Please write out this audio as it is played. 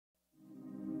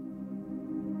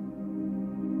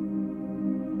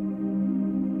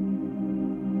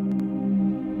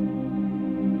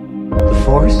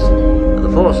Force? And the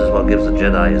Force is what gives the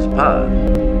Jedi his power.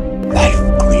 Life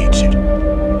creates it,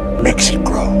 makes it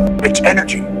grow. Its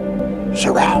energy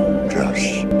surrounds us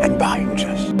and binds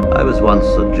us. I was once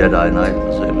a Jedi Knight,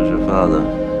 the same as your father.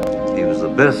 He was the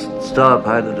best star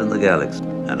pilot in the galaxy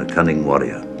and a cunning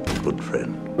warrior, a good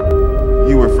friend.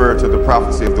 You refer to the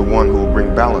prophecy of the one who will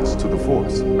bring balance to the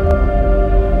Force.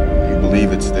 You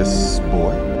believe it's this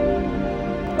boy?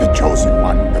 The chosen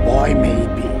one, the boy may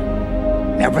be.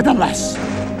 Nevertheless,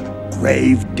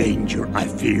 grave danger I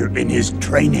fear in his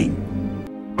training.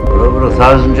 For over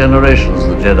 1,000 generations,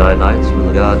 the Jedi Knights were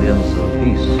the guardians of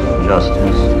peace,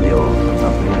 justice, and the old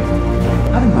republic.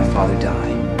 How did my father die?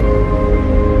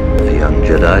 A young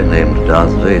Jedi named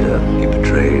Darth Vader. He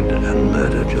betrayed and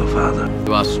murdered your father.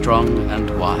 You are strong and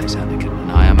wise, Anakin,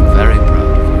 and I am very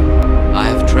proud of you. I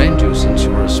have trained you since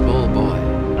you were a small boy.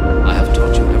 I have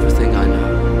taught you everything I know.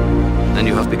 And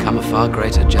you have become a far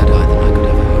greater Jedi than I could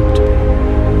ever hope to be.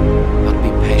 But be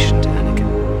patient,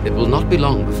 Anakin. It will not be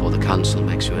long before the Council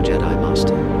makes you a Jedi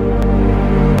Master.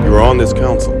 You are on this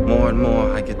council. More and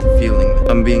more, I get the feeling that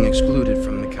I'm being excluded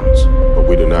from the Council. But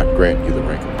we do not grant you the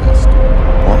rank of Master.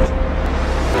 What?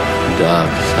 The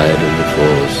dark side of the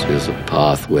Force is a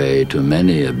pathway to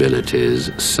many abilities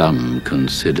some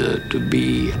consider to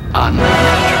be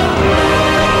unnatural.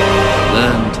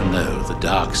 Learn to know the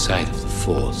dark side of the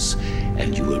Force,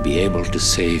 and you will be able to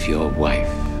save your wife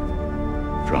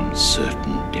from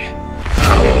certain death.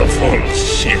 Powerful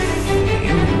Sith,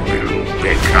 you will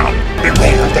become.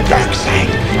 Beware of the dark side.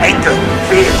 Anger,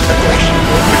 fear, aggression.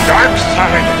 The dark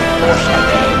side of the Force, I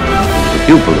mean. A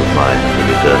pupil of mine who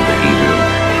returned to evil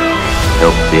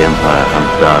helped the Empire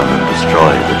hunt down and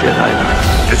destroy the Jedi Knights.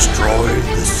 Destroy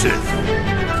the Sith.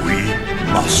 We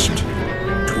must.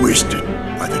 Twisted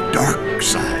by the dark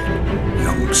side,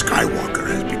 young Skywalker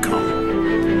has become.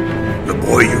 The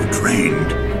boy you trained,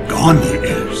 gone he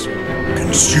is,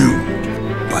 consumed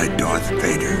by Darth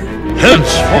Vader.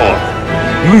 Henceforth,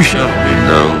 you shall be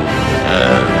known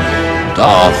as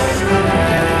Darth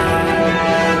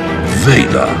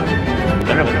Vader.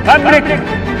 The Republic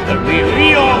will be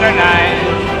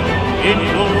reorganized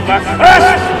into the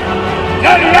first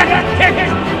galactic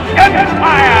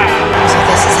empire! So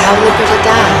this is how liberty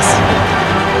dies.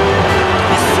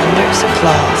 With thunder's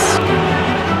applause.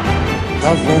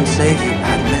 Love won't save you,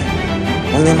 Padme.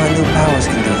 Only my new powers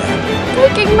can do that.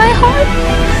 Breaking my heart.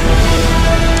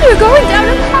 You're going down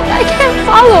a path I can't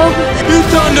follow. You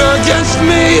thunder against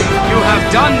me! You have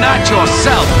done that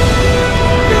yourself!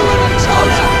 You are the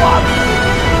chosen one!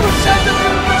 You said that you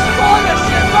would destroy the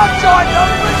ship, not join them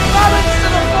with balance to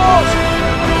the Force!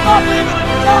 Not leave it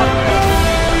in darkness!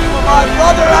 You are my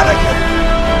brother, Anakin!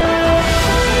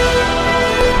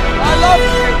 I love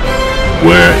you!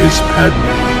 Where is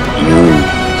Padme? You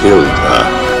killed her.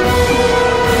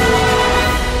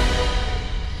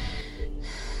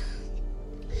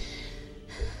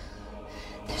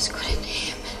 There's good in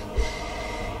him.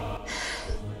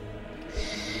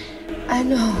 I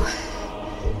know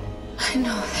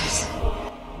there's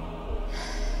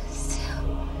still.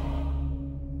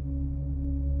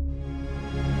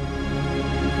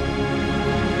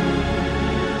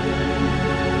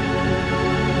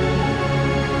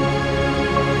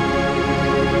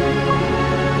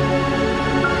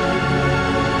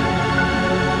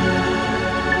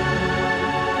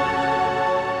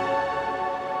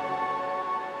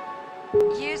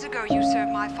 Years ago, you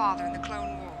served my father in the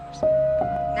Clone Wars.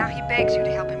 Now he begs you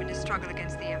to help him in his struggle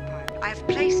against the Empire. I have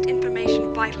placed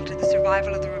information vital to the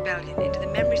survival of the rebellion into the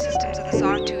memory systems of the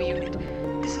SAR-2 unit.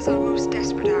 This is our most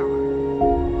desperate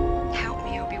hour. Help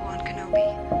me, Obi-Wan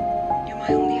Kenobi. You're my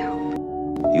only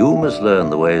hope. You must learn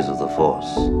the ways of the Force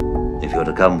if you're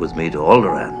to come with me to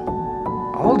Alderaan.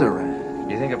 Alderaan?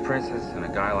 You think a princess and a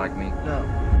guy like me? No.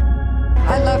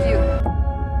 I love you.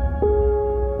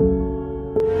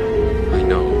 I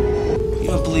know. You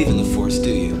don't believe in the Force,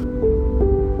 do you?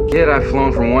 Kid, I've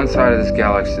flown from one side of this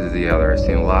galaxy to the other. I've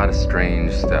seen a lot of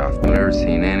strange stuff. I've never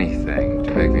seen anything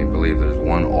to make me believe there's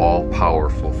one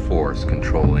all-powerful force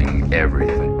controlling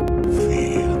everything.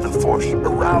 Feel the Force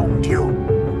around you.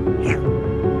 Here.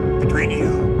 Between you,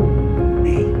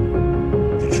 me,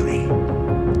 the tree,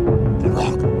 the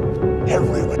rock,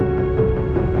 everywhere.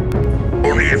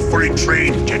 Only a fully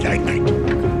trained Jedi Knight,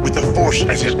 with the Force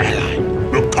as his ally,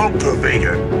 will conquer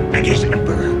Vader and his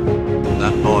Emperor.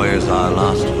 That boy is our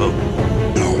last hope.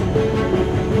 No,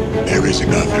 there is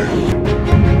another.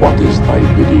 What is thy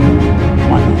bidding,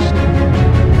 my master?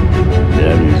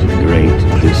 There is a great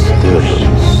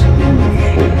disturbance in the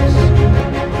Force.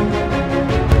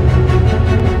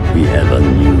 We have a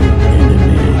new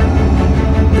enemy.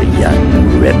 The young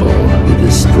rebel who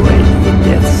destroyed the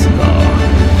Death Star.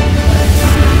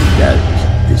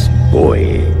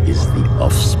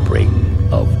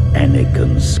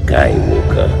 Anakin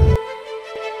Skywalker.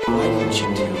 Why didn't you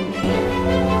tell me?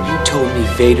 You told me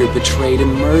Vader betrayed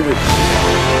and murdered me.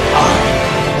 I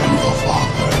am your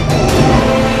father.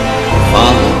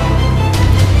 Father,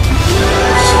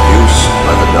 seduced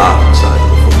by the dark side of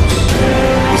the Force,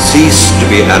 he ceased to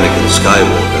be Anakin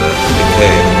Skywalker and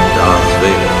became Darth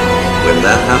Vader. When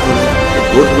that happened, the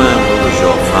good man who was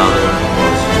your father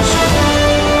was destroyed.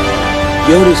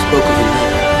 Yoda spoke of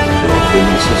another. Your twin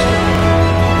sister.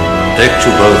 Protect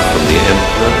you both from the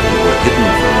Emperor who were hidden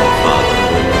from your father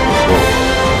when you were born.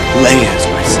 Leia is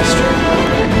my sister.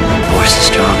 The Force is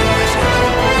strong in my family.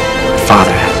 My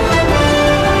father has it.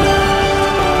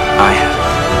 I have it.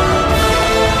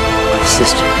 My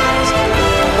sister has it.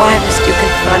 Why must you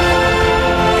confront him?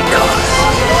 Because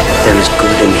if there is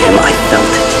good in him, I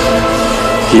felt it.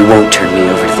 He won't turn me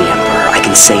over to the Emperor. I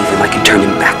can save him. I can turn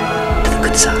him back to the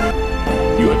good side.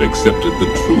 You have accepted the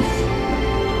truth.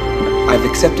 I've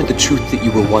accepted the truth that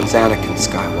you were once Anakin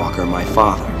Skywalker, my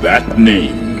father. That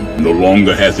name no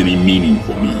longer has any meaning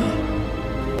for me.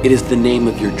 It is the name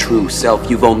of your true self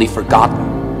you've only forgotten.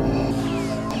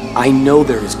 I know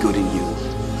there is good in you.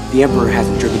 The Emperor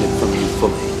hasn't driven it from you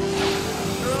fully.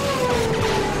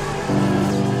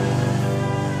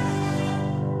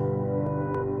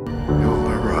 You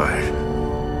were right.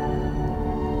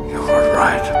 You were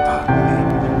right about me.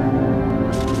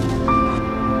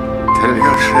 Tell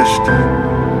your sister.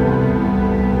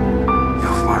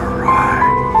 You were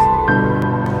right.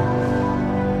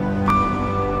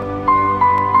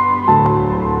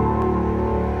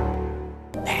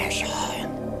 Pass on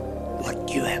what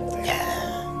you have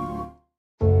done.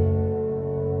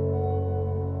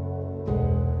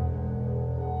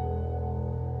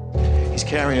 He's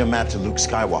carrying a map to Luke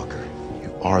Skywalker.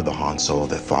 You are the Han Solo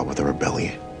that fought with the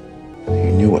rebellion.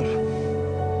 You knew him.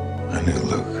 I knew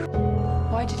Luke.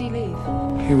 Why did he leave?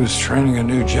 He was training a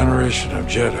new generation of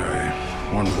Jedi.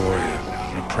 One boy,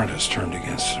 an apprentice, turned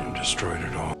against him and destroyed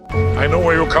it all. I know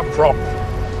where you come from.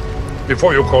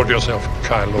 Before you called yourself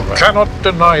Kylo Ren. Cannot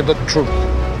deny the truth.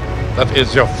 That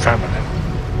is your family.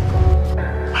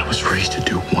 I was raised to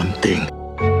do one thing.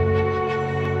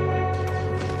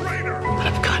 But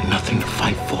I've got nothing to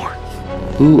fight for.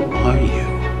 Who are you?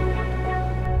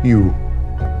 You.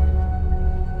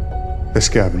 A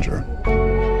scavenger.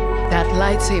 That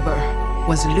lightsaber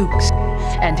was Luke's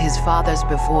and his father's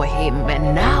before him,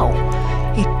 and now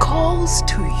it calls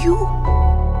to you.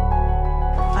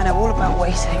 I know all about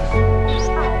waiting.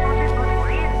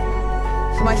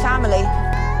 For my family.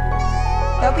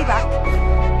 They'll be back.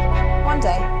 One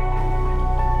day.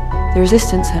 The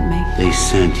Resistance sent me. They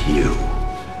sent you.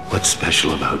 What's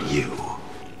special about you?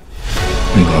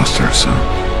 We lost our son.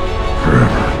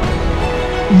 Forever.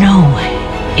 No,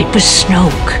 it was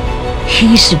Snoke.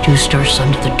 He seduced our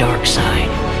son to the dark side,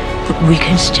 but we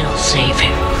can still save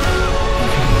him.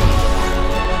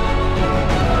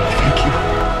 Thank you.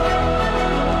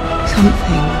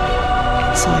 Something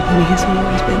inside me has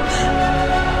always been there.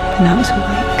 And now it's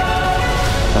awake.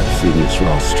 I've seen this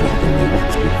raw strength only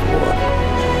once before.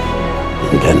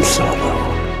 And then Solo.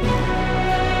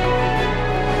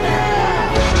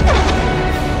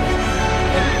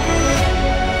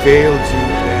 Failed you,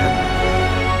 Dan.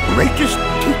 Greatest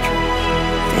teacher.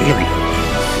 Failure.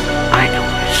 I know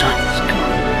my son's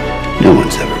gone. No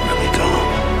one's ever really gone.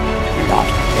 Not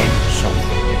Ben Solo.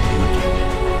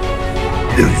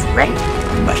 Who's right?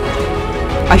 Must be.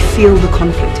 I feel the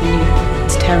conflict in you.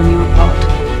 It's tearing you apart.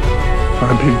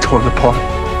 I'm being torn apart.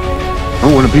 I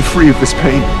want to be free of this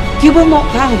pain. You will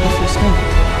not bow before Snoke.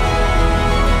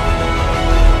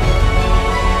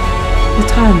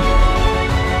 Return.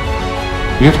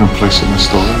 You have no place in this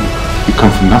story. You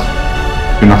come from nothing.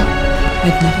 You're nothing.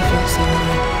 I'd never felt so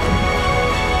alive.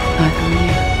 Neither will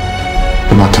you.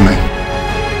 But not to me.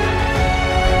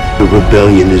 The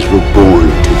rebellion is reborn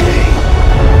today.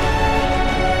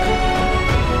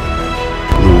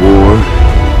 The war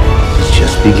is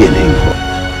just beginning.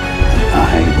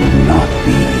 I will not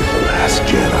be the last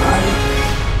Jedi.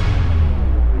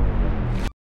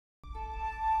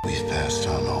 We've passed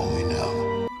on all we know.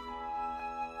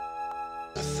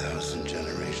 1,000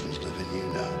 generations live in you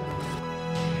now.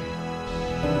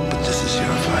 But this is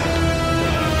your fight.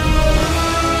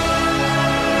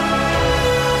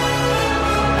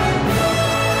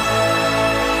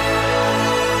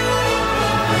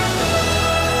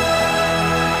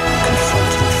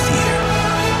 Confronting fear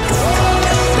is the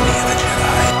destiny of a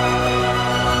Jedi.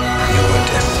 Your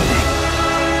destiny.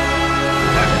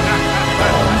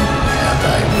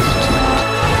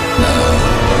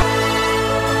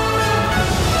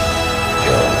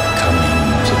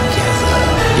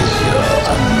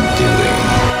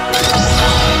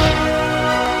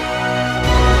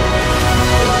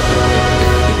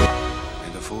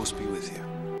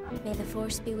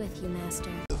 Master.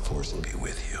 The Force will be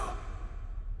with you.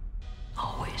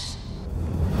 Always.